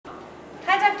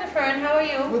Hi, Dr. Fern. How are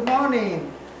you? Good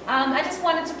morning. I just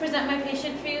wanted to present my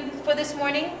patient for you for this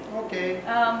morning. Okay.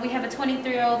 We have a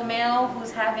 23-year-old male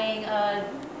who's having a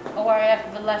ORF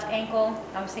of the left ankle.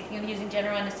 I was thinking of using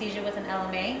general anesthesia with an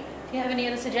LMA. Do you have any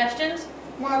other suggestions?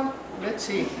 Well, let's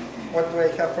see. What do I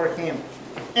have for him?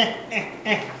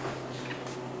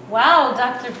 Wow,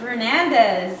 Dr.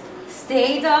 Fernandez.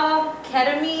 Stay-Doll,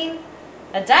 ketamine,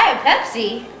 a Diet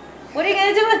Pepsi. What are you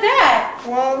going to do with that?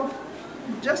 Well,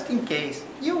 just in case.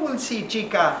 You will see,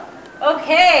 chica.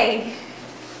 Okay.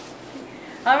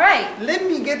 All right. Let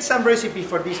me get some recipe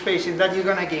for this patient that you're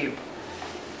gonna give.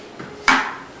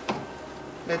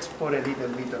 Let's put a little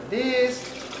bit of this.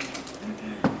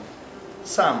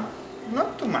 Some,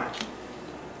 not too much.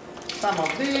 Some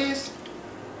of this.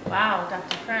 Wow,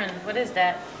 Dr. Fern, what is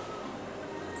that?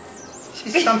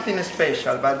 It's something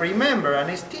special, but remember,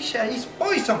 anesthesia is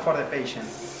poison for the patient.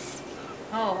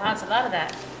 Oh, wow, it's a lot of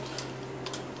that.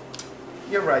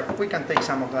 You're right, we can take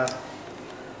some of that.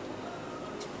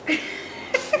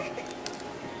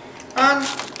 And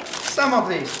some of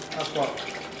this as well.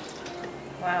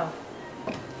 Wow.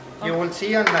 You will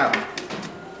see and now.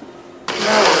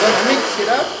 Now we're going to mix it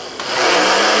up.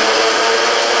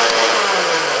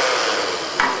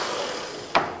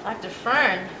 Dr.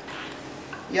 Fern.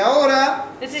 Y ahora,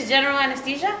 This is general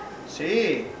anesthesia?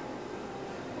 sí,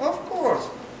 of course.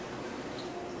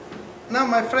 Now,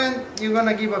 my friend, you're going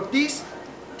to give up these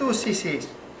 2 cc's.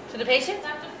 To the patient?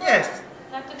 Dr. Fern. Yes.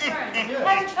 Dr. Fern, I'm Yes.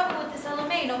 having trouble with this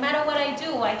LMA. No matter what I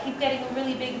do, I keep getting a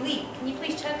really big leak. Can you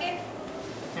please check it?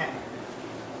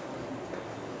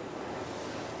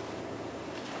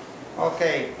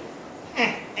 Okay.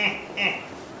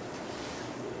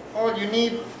 All you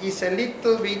need is a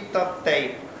little bit of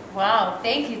tape. Wow,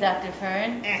 thank you, Dr.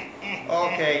 Fern.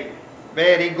 Okay,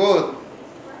 very good.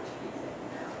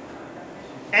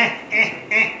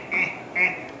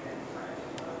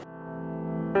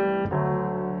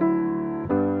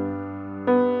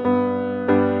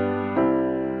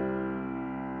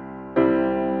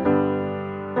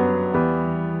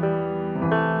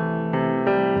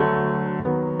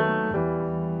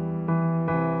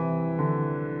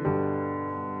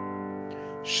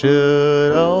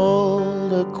 Should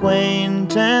old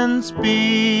acquaintance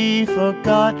be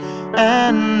forgot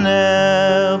and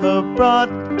never brought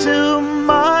to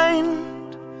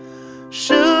mind?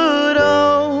 Should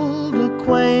old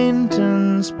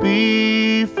acquaintance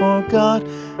be forgot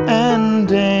and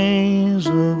days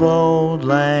of old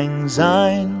lang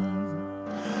syne?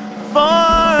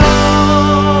 For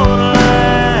old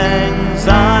lang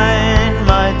syne,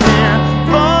 my dear,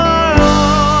 for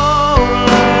old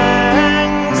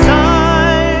lang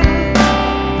syne,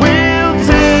 we'll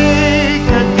take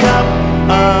a cup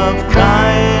of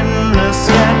kindness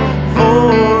yet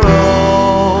for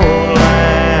old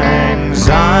lang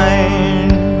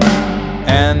syne.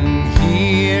 And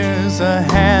here's a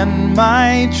hand,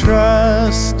 my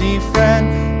trusty friend,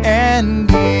 and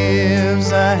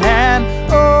gives a hand,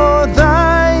 oh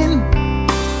thine.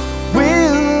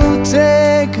 We'll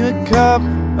take a cup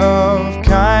of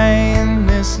kindness